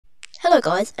Hello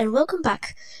guys, and welcome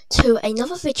back to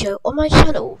another video on my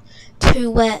channel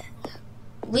where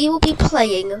we will be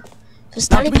playing the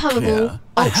Stanley Parable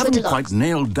I Ultra haven't Deluxe. quite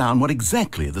nailed down what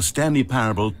exactly the Stanley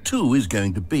Parable 2 is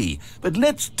going to be, but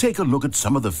let's take a look at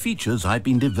some of the features I've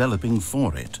been developing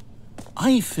for it.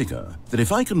 I figure that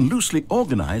if I can loosely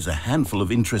organize a handful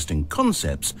of interesting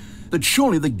concepts, that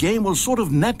surely the game will sort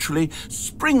of naturally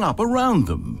spring up around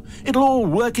them. It'll all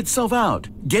work itself out.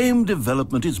 Game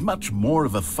development is much more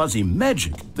of a fuzzy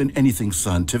magic than anything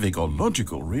scientific or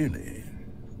logical, really.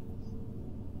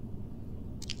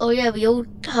 Oh yeah, we all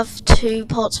have two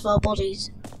parts of our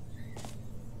bodies.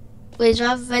 Wait, do I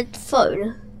have a red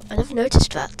phone? I never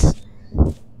noticed that.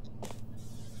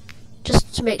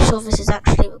 Just to make sure this is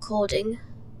actually recording.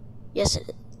 Yes,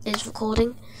 it is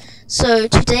recording. So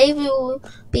today we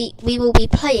will be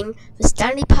playing the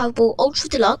Stanley Parable Ultra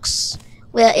Deluxe.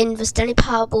 We're in the Stanley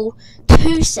Parable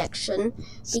 2 section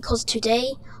because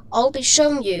today I'll be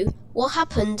showing you what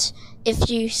happened if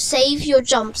you save your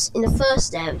jumps in the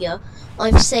first area.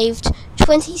 I've saved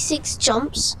 26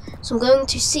 jumps, so I'm going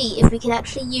to see if we can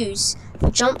actually use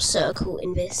the jump circle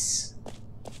in this.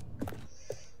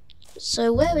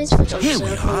 So where is the jump circle? Here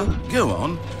we are. Go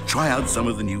on, try out some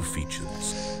of the new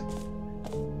features.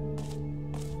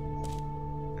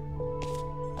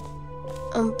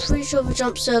 I'm pretty sure the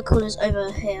jump circle is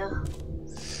over here.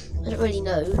 I don't really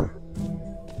know.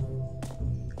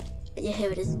 Yeah,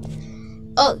 here it is.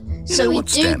 Oh, so we do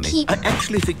Stanley? keep I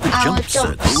actually think the our jump jumps.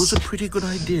 circle was a pretty good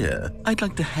idea. I'd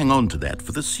like to hang on to that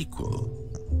for the sequel.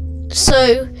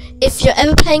 So, if you're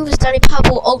ever playing the Stanley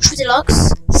Parable Ultra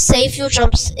Deluxe, save your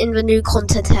jumps in the new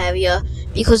content area,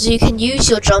 because you can use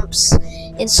your jumps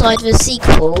inside the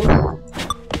sequel.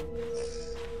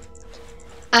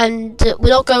 And we're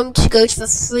not going to go to the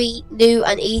free, new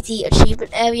and easy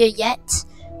achievement area yet,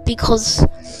 because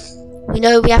we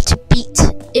know we have to beat.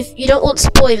 If you don't want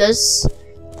spoilers,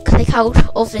 click out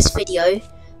of this video,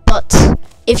 but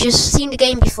if you've seen the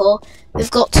game before,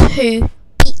 we've got to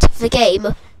beat the game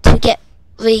to get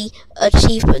the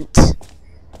achievement.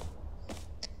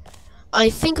 I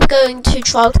think we're going to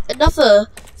try out another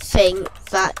thing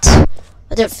that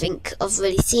I don't think I've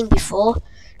really seen before.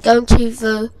 Going to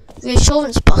the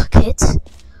reassurance bucket.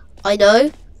 I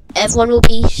know everyone will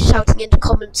be shouting in the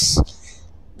comments,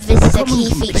 this is a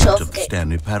key feature of the game.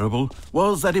 Stanley Parable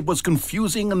was that it was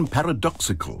confusing and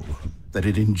paradoxical, that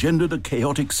it engendered a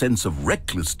chaotic sense of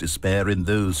reckless despair in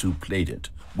those who played it.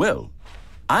 Well,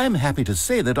 I'm happy to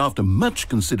say that after much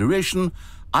consideration,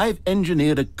 I've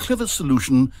engineered a clever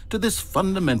solution to this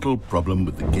fundamental problem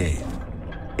with the game.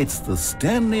 It's the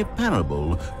Stanley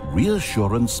Parable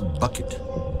Reassurance Bucket.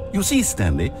 You see,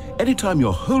 Stanley, anytime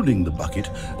you're holding the bucket,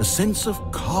 a sense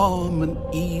of calm and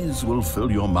ease will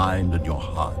fill your mind and your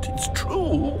heart. It's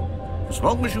true. As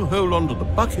long as you hold on to the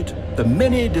bucket, the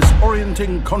many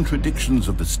disorienting contradictions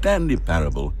of the Stanley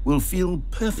Parable will feel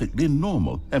perfectly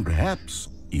normal and perhaps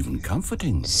even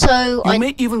comforting. So you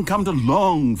may even come to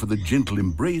long for the gentle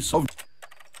embrace of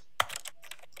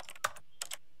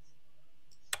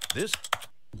this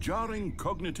jarring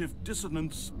cognitive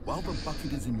dissonance while the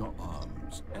bucket is in your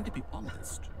arms. And to be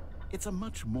honest, it's a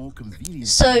much more convenient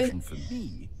solution for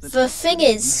me. The thing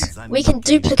is, we can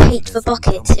duplicate the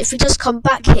bucket. If we just come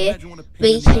back here,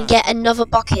 we can get another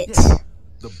bucket. Yes,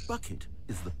 the bucket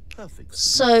is the perfect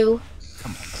So,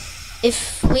 solution.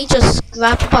 if we just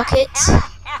grab the bucket,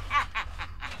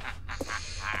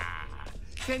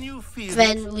 can you feel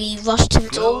then we rush to the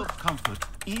door. Your comfort,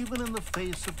 even in the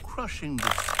face of crushing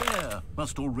despair,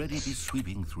 must already be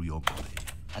sweeping through your body.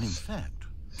 And in fact,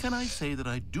 can I say that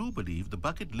I do believe the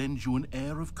bucket lends you an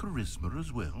air of charisma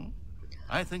as well?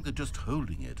 I think that just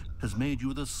holding it has made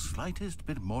you the slightest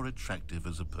bit more attractive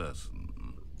as a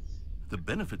person. The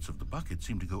benefits of the bucket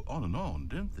seem to go on,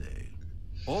 don't they?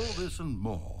 All this and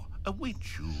more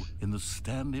await you in the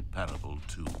Stanley Parable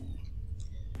 2.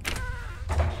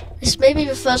 This may be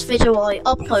the first video I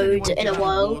upload in a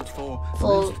while,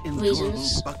 for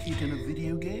reasons. Bucket in a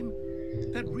video game?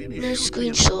 That really No should be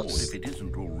a goal screenshots. if it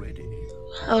isn't already.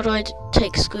 How do I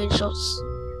take screenshots?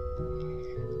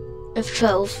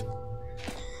 F12.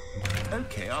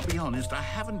 Okay, I'll be honest, I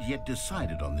haven't yet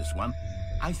decided on this one.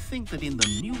 I think that in the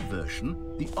new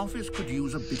version, the office could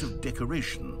use a bit of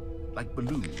decoration, like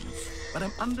balloons. But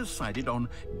I'm undecided on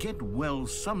Get Well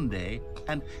Someday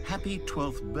and Happy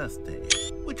 12th Birthday.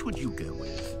 Which would you go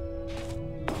with?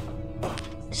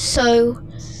 So,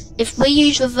 if we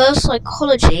use reverse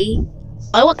psychology,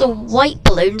 I want the white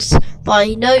balloons, but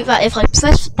I know that if I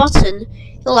press the button,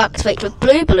 it'll activate the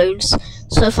blue balloons.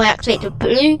 So if I activate the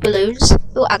blue balloons, it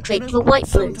will activate the white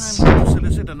balloons. Sometimes you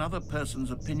solicit another person's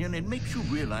opinion, it makes you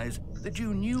realize that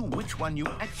you knew which one you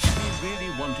actually really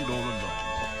wanted all along.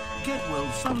 Get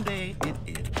well someday, it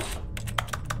is.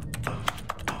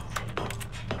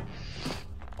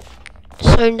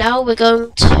 So now we're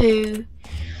going to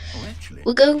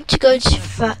go to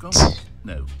that.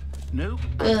 No,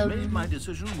 I've made my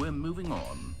decision. We're moving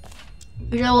on.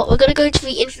 You know what? We're going to go to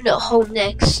the infinite hole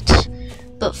next.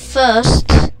 But first,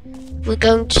 we're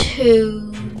going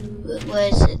to... where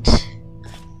is it?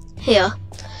 Here.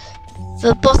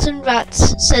 The button that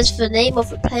says the name of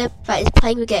the player that is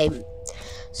playing the game.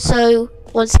 So,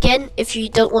 once again, if you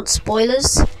don't want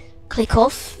spoilers, click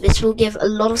off. This will give a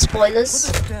lot of spoilers.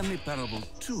 For the Stanley Parable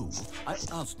 2, I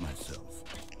asked myself,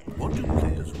 what do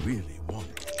players really want?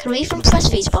 Can we even press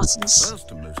these buttons? First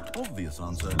and most obvious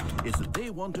answer is that they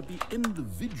want to be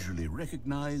individually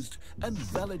recognized and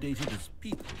validated as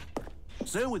people.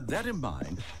 So with that in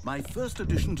mind, my first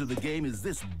addition to the game is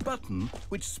this button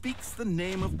which speaks the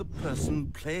name of the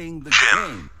person playing the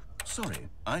game. Sorry,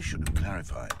 I should have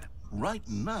clarified. Right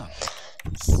now.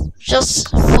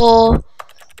 Just for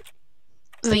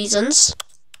reasons.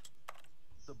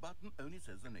 The button only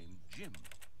says the name Jim.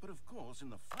 But of course,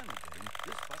 in the final game,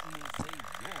 this button will say your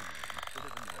name instead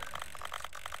of another.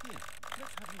 Here,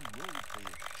 let's have you roleplay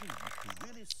as Jim to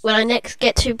really... When I next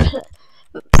get to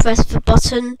press the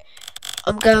button,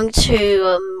 I'm going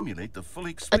to,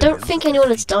 I don't think anyone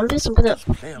has done this. I'm going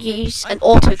to use an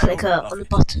auto-clicker on the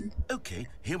button. Okay,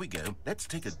 here we go. Let's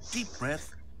take a deep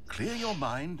breath, clear your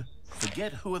mind,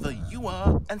 forget whoever you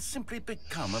are, and simply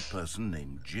become a person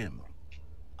named Jim.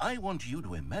 I want you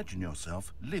to imagine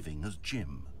yourself living as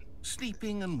Jim,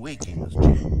 sleeping and waking as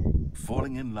Jim,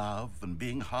 falling in love and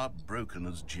being heartbroken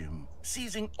as Jim,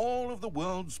 seizing all of the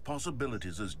world's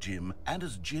possibilities as Jim, and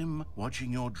as Jim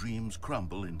watching your dreams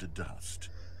crumble into dust.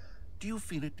 Do you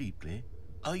feel it deeply?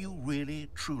 Are you really,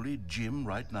 truly Jim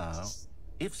right now?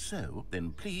 If so,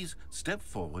 then please step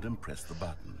forward and press the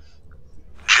button.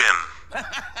 Jim.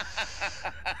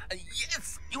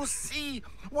 Yes, you see?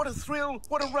 What a thrill,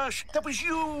 what a rush. That was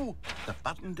you. The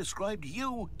button described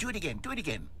you. Do it again, do it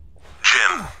again.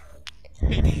 Jim.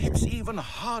 It hits even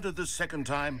harder the second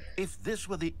time. If this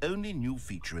were the only new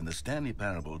feature in the Stanley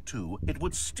Parable 2, it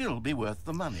would still be worth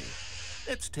the money.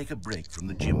 Let's take a break from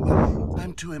the Jim button.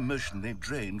 I'm too emotionally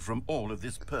drained from all of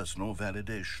this personal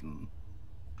validation.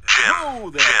 Jim.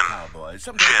 Oh, there, Jim. cowboy.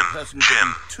 Sometimes Jim. a person Jim.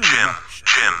 can do too Jim. much.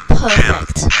 Jim.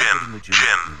 Perfect. Jim. Putting the Jim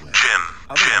Jim. away. Jim.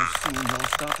 Otherwise, soon you'll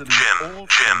start to lose Jim. all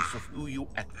Jim. sense of who you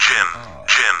actually Jim. are.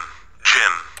 Jim.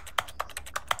 Jim.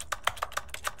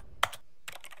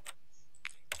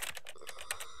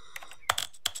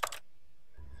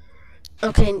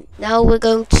 Okay, now we're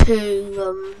going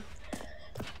to,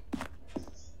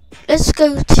 let's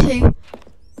go to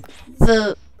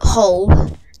the hole,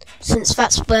 since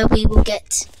that's where we will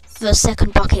get the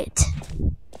second bucket.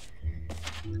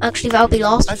 Actually, that'll be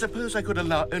last. I suppose I could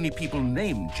allow only people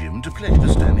named Jim to play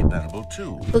the Stanley Parable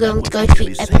 2. We're going to That go would to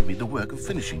actually the save me the work of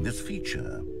finishing this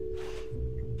feature.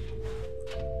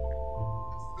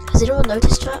 Has anyone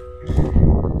noticed that?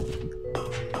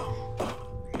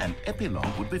 An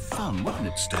epilogue would be fun, wouldn't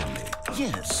it, Stanley?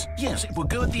 Yes, it will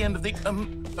go at the end of the,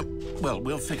 well,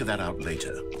 we'll figure that out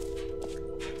later.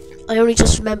 I only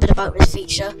just remembered about this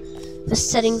feature. The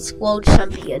settings world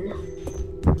champion.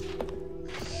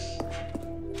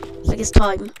 I think it's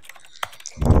time.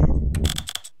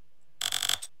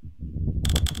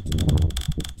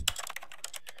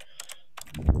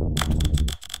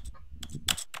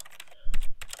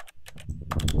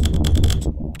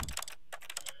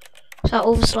 Is that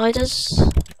all the sliders?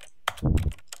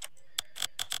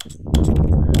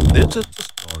 This is the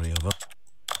story of a...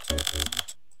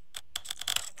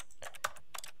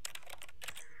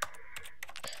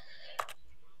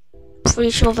 Pretty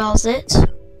sure that was it.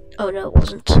 Oh no, it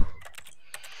wasn't.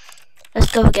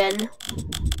 Let's go again.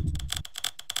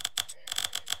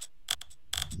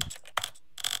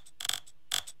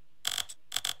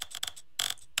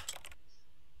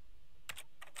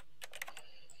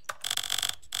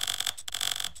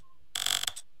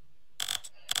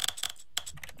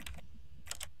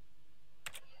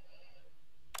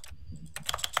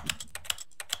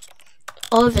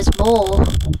 Oh, there's more.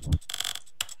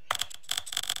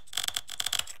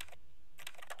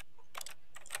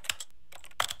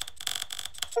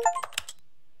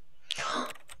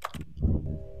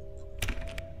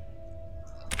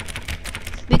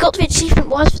 We got the achievement.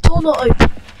 Why is the door not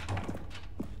open?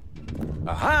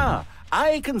 Aha!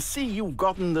 I can see you've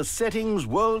gotten the Settings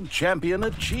World Champion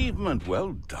achievement.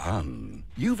 Well done.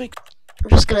 I'm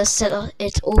just gonna set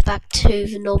it all back to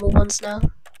the normal ones now.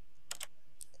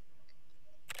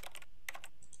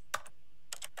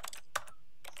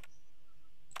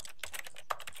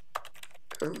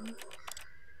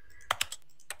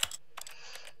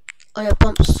 Oh yeah,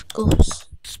 bump scores.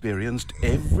 Experienced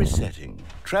every setting.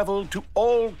 Traveled to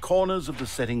all corners of the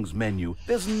settings menu.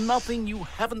 There's nothing you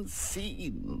haven't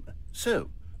seen. So,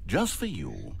 just for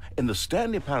you, in the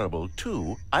Stanley Parable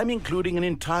 2, I'm including an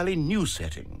entirely new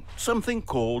setting. Something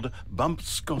called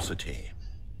bumpscosity.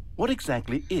 What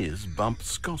exactly is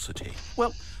bumpscosity?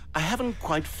 Well, I haven't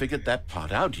quite figured that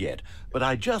part out yet, but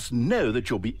I just know that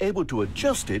you'll be able to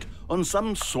adjust it on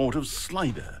some sort of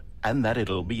slider, and that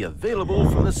it'll be available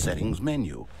from the settings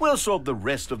menu. We'll sort the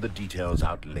rest of the details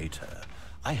out later.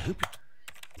 I hope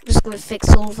I'm just gonna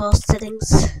fix all of our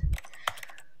settings.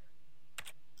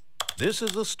 this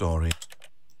is the story.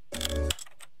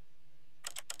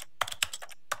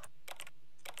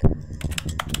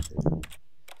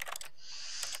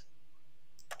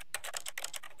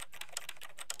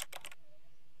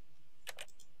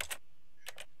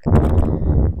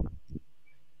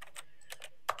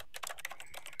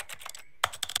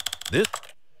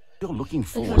 You're looking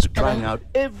forward to trying out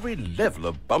every level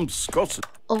of bumpscosity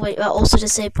Oh wait, I also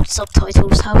disabled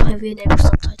subtitles. How do I re-enable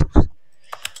subtitles?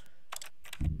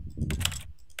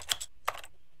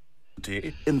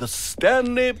 in the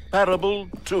Stanley Parable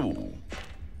 2.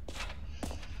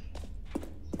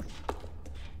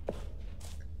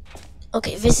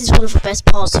 Okay, this is one of the best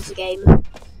parts of the game.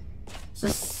 The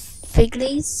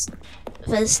Figlies?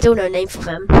 There's still no name for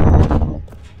them.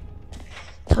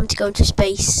 Time to go into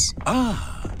space.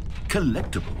 Ah,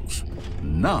 collectibles.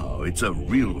 Now it's a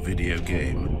real video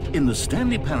game. In the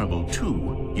Stanley Parable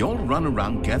 2, you'll run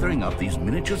around gathering up these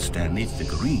miniature Stanley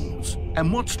figurines.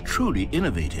 And what's truly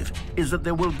innovative is that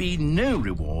there will be no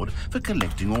reward for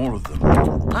collecting all of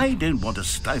them. I don't want to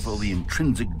stifle the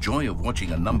intrinsic joy of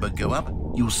watching a number go up.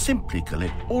 You simply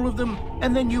collect all of them,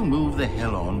 and then you move the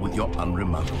hell on with your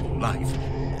unremarkable life.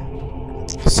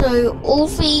 So all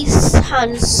these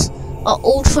hands are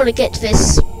all trying to get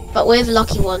this, but we're the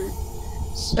lucky one.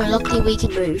 So luckily we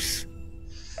can move.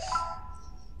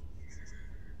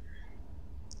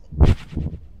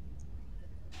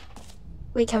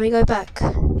 Wait, can we go back?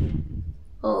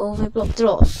 Oh, they blocked it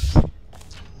off.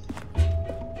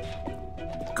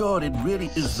 God, it really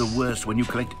is the worst when you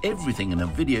collect everything in a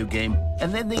video game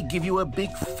and then they give you a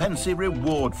big fancy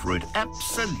reward for it.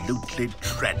 Absolutely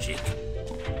tragic.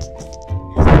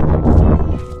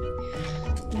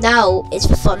 Now is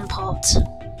the fun part.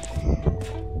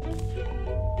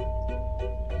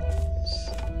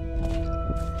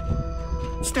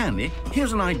 Stanley,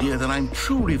 here's an idea that I'm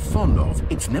truly fond of.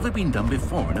 It's never been done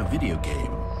before in a video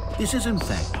game. This is in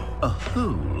fact a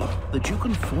hole that you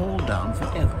can fall down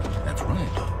forever. That's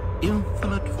right.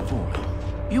 Infinite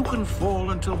falling. You can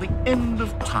fall until the end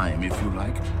of time if you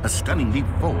like. A stunning leap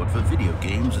forward for video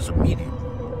games as a medium.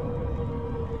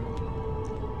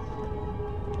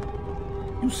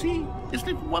 You see, isn't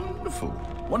it wonderful?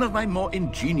 One of my more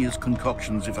ingenious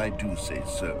concoctions, if I do say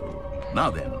so. Now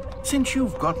then, since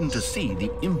you've gotten to see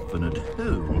the infinite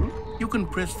hole, you can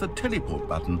press the teleport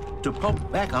button to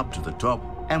pop back up to the top,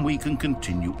 and we can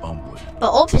continue onward.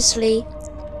 But obviously,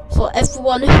 for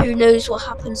everyone who knows what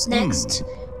happens next,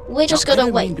 we're just gonna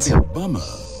wait. I don't mean to be a bummer,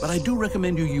 but I do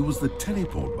recommend you use the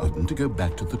teleport button to go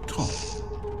back to the top.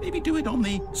 Maybe do it on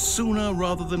the sooner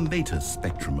rather than later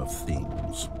spectrum of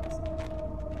things.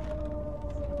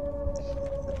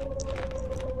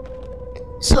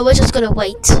 So we're just gonna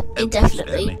wait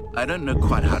indefinitely. Stanley, I don't know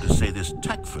quite how to say this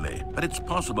tactfully, but it's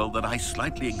possible that I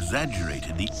slightly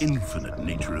exaggerated the infinite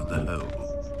nature of the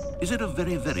hole. Is it a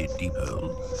very, very deep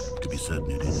hole? To be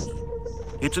certain it is.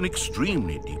 It's an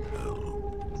extremely deep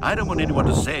hole. I don't want anyone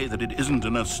to say that it isn't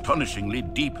an astonishingly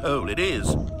deep hole. It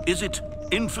is. Is it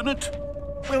infinite?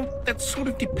 Well, that sort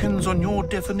of depends on your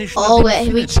definition of infinity.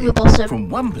 We're reaching the bottom. From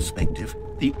one perspective,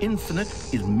 the infinite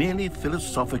is merely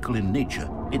philosophical in nature.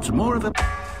 It's more of a...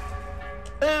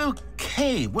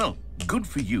 Okay, well, good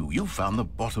for you. You found the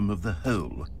bottom of the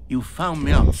hole. You found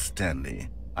me out, Stanley.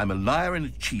 I'm a liar and a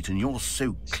cheat, and you're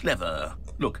so clever.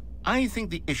 Look, I think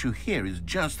the issue here is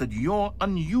just that you're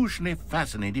unusually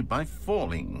fascinated by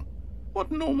falling.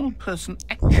 What normal person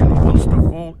actually wants to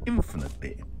fall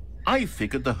infinitely? I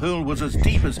figured the hole was as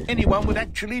deep as anyone would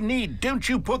actually need. Don't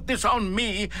you put this on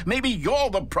me. Maybe you're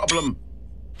the problem.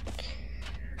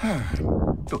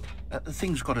 Look,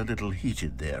 things got a little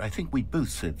heated there. I think we both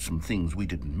said some things we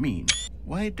didn't mean.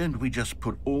 Why don't we just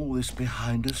put all this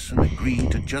behind us and agree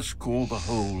to just call the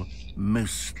hole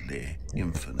mostly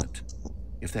infinite?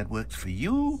 If that works for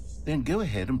you, then go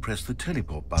ahead and press the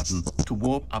teleport button to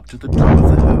warp up to the top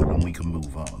of the hole and we can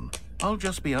move on. I'll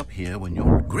just be up here when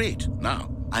you're... Great! Now,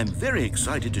 I'm very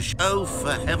excited to Oh,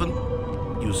 for heaven!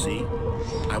 You see,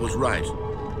 I was right.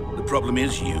 The problem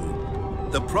is you.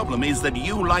 The problem is that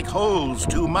you like holes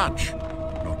too much.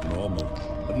 Not normal.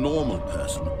 A normal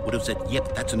person would have said,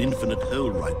 yep, that's an infinite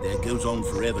hole right there. Goes on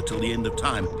forever till the end of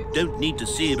time. Don't need to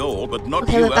see it all, but not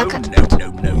Okay, you. we're back Oh,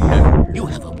 at no. You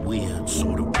have a weird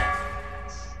sort of...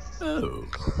 Oh.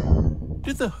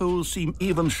 Did the hole seem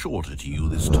even shorter to you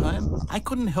this time? I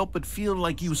couldn't help but feel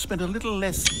like you spent a little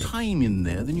less time in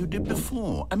there than you did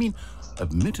before. I mean,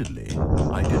 admittedly,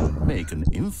 I didn't make an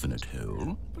infinite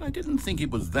hole, but I didn't think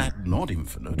it was that not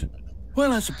infinite.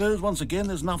 Well, I suppose once again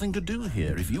there's nothing to do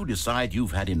here. If you decide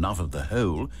you've had enough of the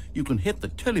hole, you can hit the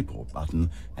teleport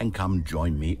button and come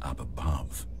join me up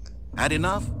above. Had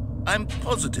enough? I'm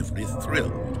positively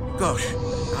thrilled. Gosh,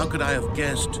 how could I have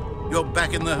guessed? You're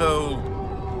back in the hole.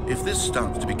 If this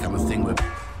starts to become a thing that...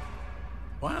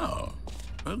 Wow.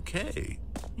 Okay.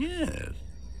 Yes.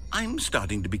 I'm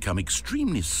starting to become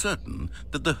extremely certain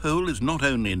that the hole is not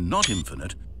only not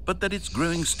infinite, but that it's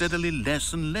growing steadily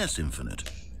less and less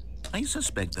infinite. I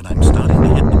suspect that I'm starting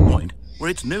to hit the point where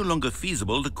it's no longer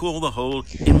feasible to call the hole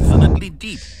infinitely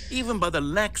deep, even by the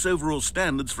lax overall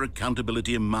standards for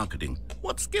accountability and marketing.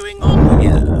 What's going on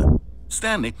here?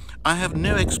 Stanley, I have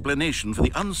no explanation for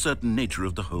the uncertain nature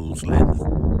of the hole's length.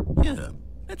 Here,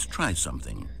 let's try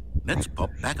something. Let's pop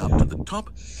back up to the top,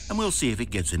 and we'll see if it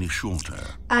gets any shorter.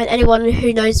 And anyone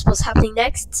who knows what's happening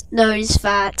next knows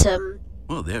that,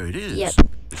 Well, there it is. Yep.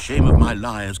 The shame of my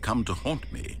lie has come to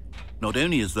haunt me. Not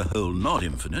only is the hole not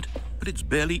infinite, but it's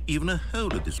barely even a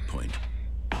hole at this point.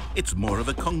 It's more of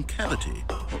a concavity,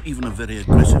 or even a very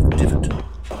aggressive divot.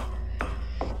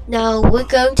 Now we're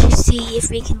going to see if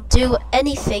we can do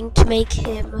anything to make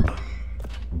him...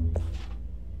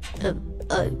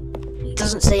 he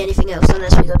doesn't say anything else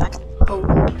unless we go back in the hole.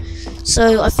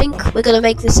 So I think we're going to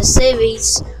make this a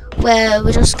series where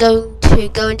we're just going to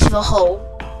go into the hole.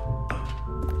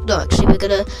 No, actually we're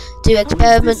going to do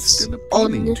experiments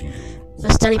on the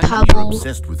Stanley Parable.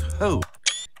 Obsessed with hole.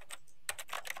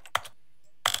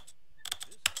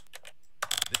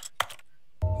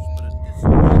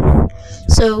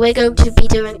 So we're going to be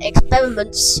doing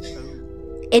experiments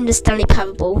in the Stanley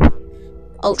Parable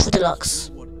Ultra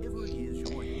Deluxe.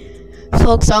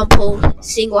 For example,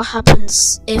 seeing what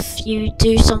happens if you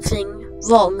do something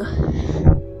wrong.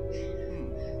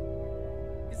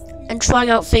 And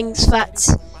trying out things that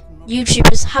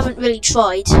YouTubers haven't really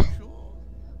tried.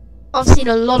 I've seen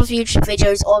a lot of YouTube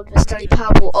videos on the Stanley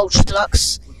Parable Ultra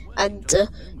Deluxe, and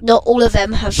not all of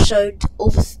them have showed all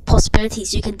the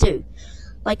possibilities you can do.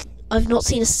 Like, I've not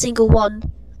seen a single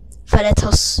one that let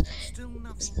us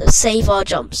save our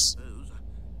jumps.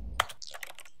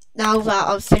 Now that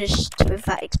I've finished with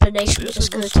that explanation, we're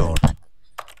just going to...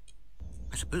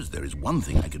 I suppose there is one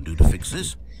thing I can do to fix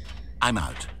this. I'm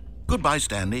out. Goodbye,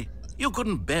 Stanley. You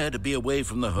couldn't bear to be away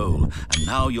from the hole, and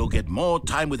now you'll get more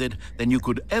time with it than you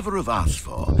could ever have asked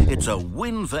for. It's a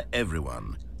win for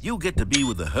everyone. You get to be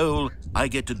with the hole, I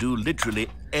get to do literally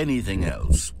anything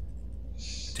else.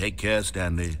 Take care,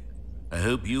 Stanley. I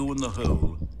hope you and the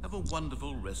hole have a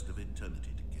wonderful rest of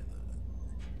eternity together.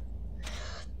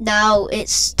 Now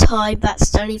it's time that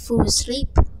Stanley falls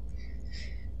asleep,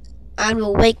 and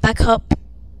we'll wake back up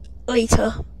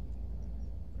later.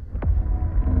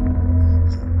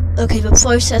 Okay, the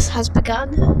process has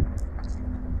begun,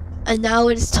 and now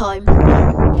it is time.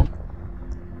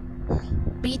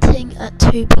 Meeting at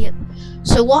 2 PM.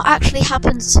 So what actually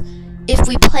happens if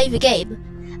we play the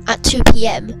game at 2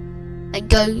 PM and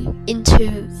go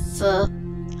into the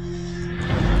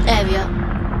area?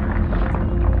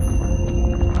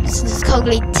 Since it's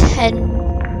currently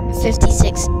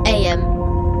 10:56 AM.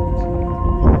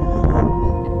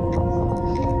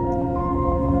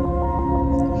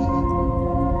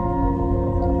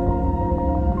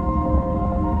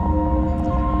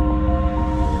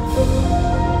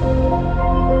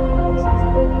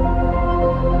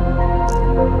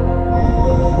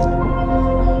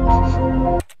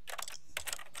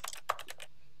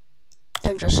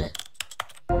 Don't rush it.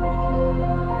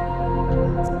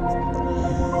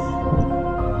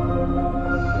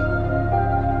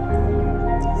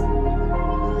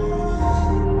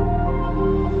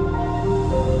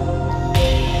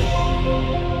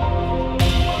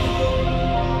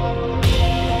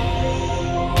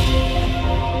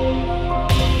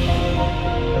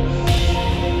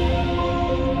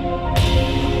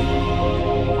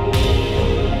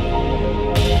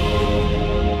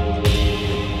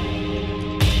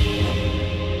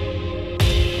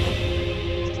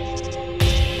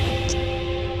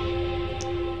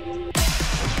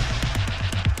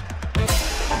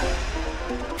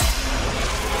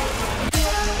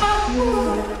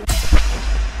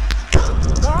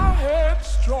 My head's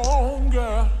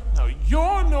stronger. Now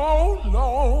you're no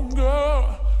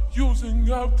longer using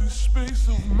up the space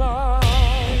of mine.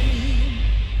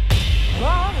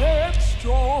 My head's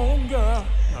stronger.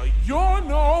 Now you're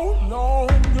no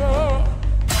longer.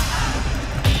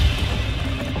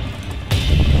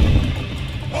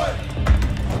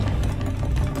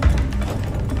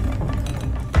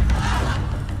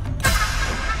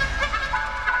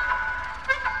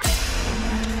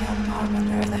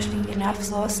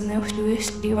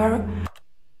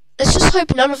 Let's just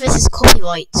hope none of this is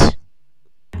copyright.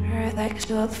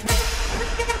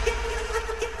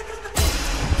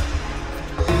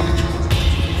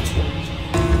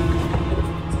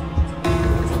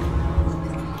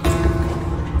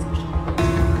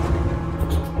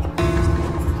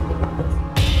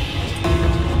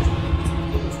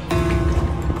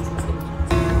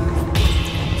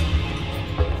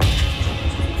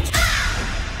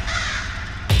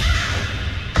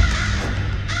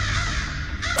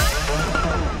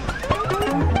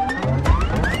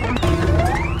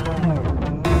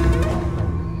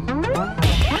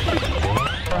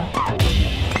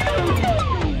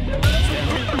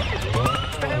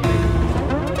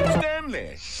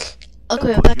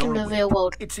 Okay, we're back in the real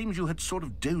world. It seems you had sort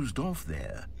of dozed off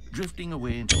there, drifting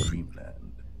away into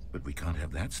dreamland. But we can't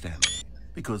have that, Stanley,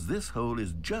 because this hole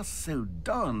is just so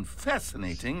darn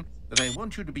fascinating that I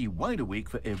want you to be wide awake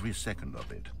for every second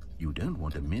of it. You don't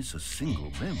want to miss a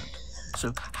single moment.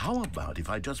 So how about if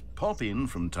I just pop in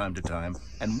from time to time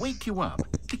and wake you up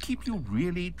to keep you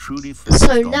really, truly focused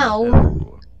So on the now,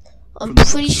 hole? I'm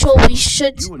pretty sure we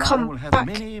should You and I come will have back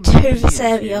many, to many this years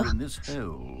area. here in this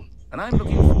hole, and I'm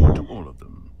looking forward to all of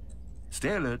them.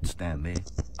 Stay alert, Stanley.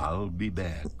 I'll be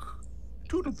back.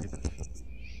 Toodle-pip.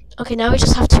 Okay, now we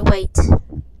just have to wait.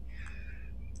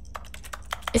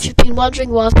 If you've been wondering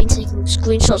why I've been taking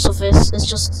screenshots of this, it's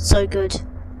just so good.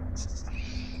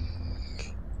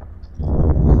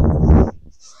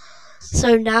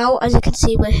 So now, as you can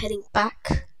see, we're heading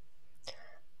back.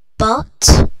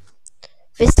 But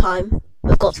this time,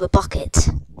 we've got the bucket.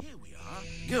 Here we are.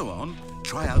 Go on.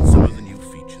 Try out some of the new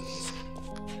features.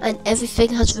 And everything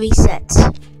has reset.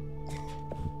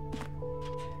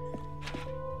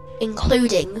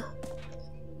 Including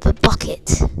the bucket.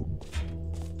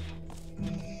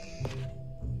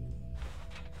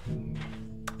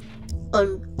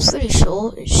 I'm pretty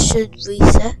sure it should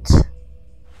reset.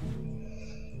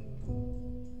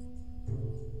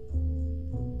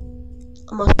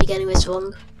 I must be getting this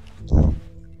wrong.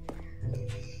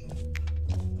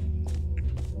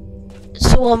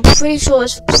 So what I'm pretty sure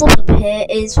is the problem here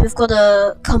is we've got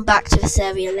to come back to this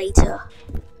area later.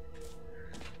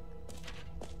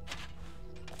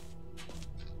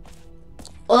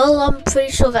 Well, I'm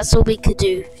pretty sure that's all we could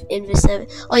do in this area.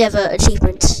 Oh yeah, the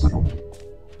achievements.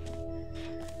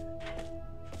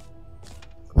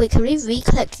 Wait, can we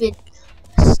recollect the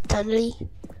Stanley?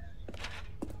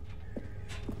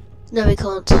 No, we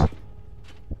can't.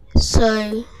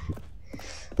 So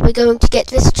we're going to get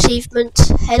this achievement,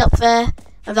 head up there,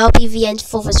 and that'll be the end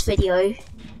for this video.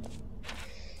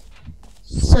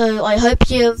 So I hope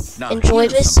you've Now,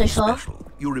 enjoyed here's this so something far.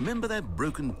 special. You remember that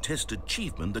broken test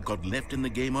achievement that got left in the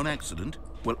game on accident?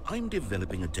 Well, I'm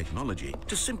developing a technology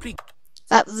to simply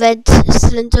That red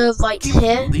cylinder right give you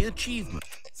here, the achievement.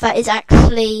 that is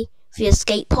actually the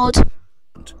escape pod.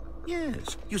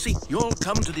 Yes. You see, you'll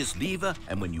come to this lever,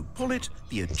 and when you pull it,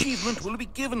 the achievement will be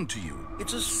given to you.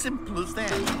 It's as simple as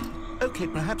that. Okay,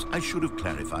 perhaps I should have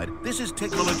clarified. This is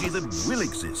technology that will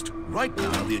exist. Right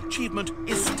now, the achievement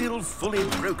is still fully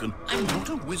broken. I'm not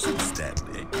a wizard,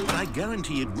 Stanley, but I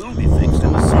guarantee it will be fixed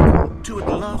in a sequel to at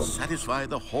last satisfy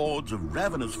the hordes of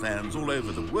ravenous fans all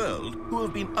over the world who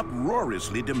have been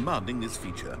uproariously demanding this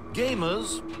feature.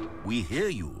 Gamers, we hear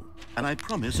you, and I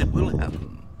promise it will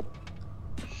happen.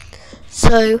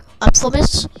 So I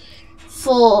promise,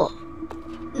 for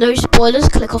no spoilers,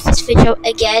 click off this video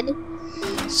again.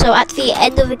 So at the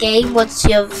end of the game, once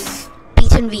you've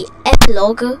beaten the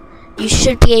epilogue, you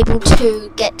should be able to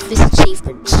get this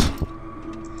achievement.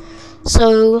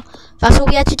 So that's all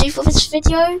we had to do for this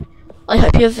video. I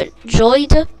hope you've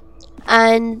enjoyed,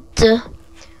 and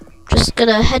just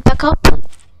gonna head back up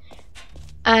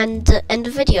and end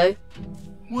the video.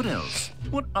 What else?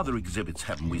 What other exhibits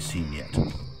haven't we seen yet?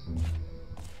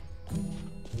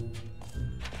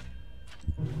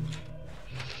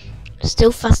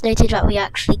 Still fascinated that we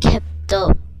actually kept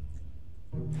up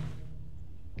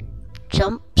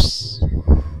jumps.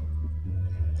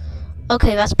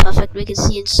 Okay, that's perfect. We can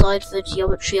see inside the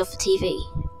geometry of the TV.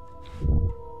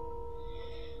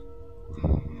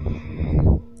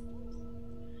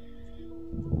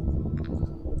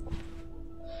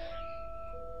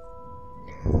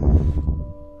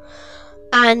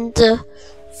 And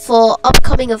for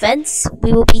upcoming events,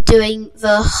 we will be doing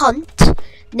the hunt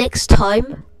next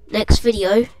time next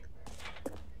video,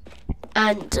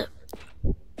 and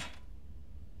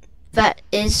that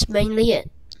is mainly it.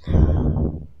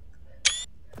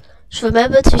 So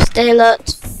remember to stay alert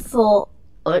for...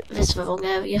 oh, this is the wrong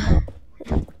area.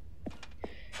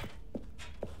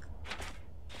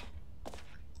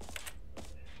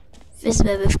 This is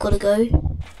where we've got to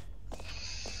go.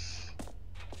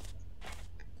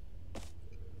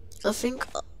 I think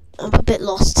I'm a bit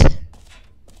lost.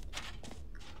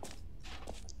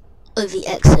 Oh, the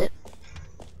exit.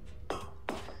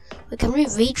 But can we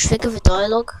re-trigger the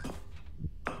dialogue?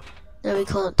 No, we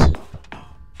can't.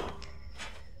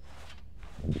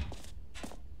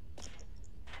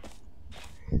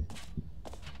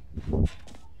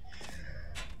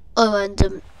 Oh,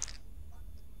 and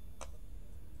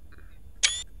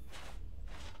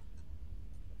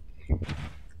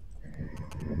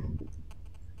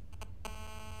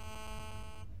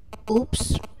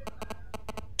oops.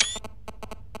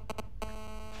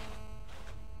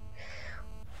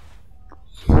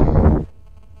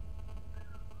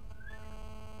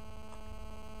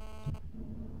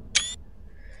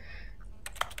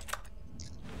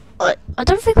 I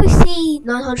don't think we see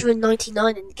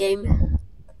 999 in the game.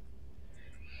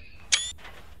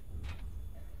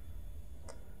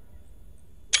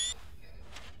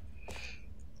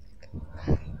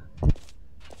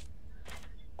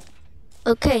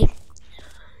 Okay.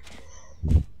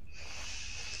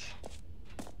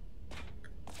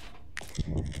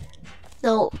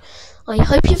 Now, I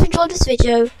hope you've enjoyed this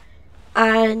video,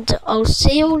 and I'll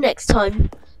see you all next time.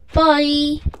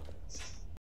 Bye!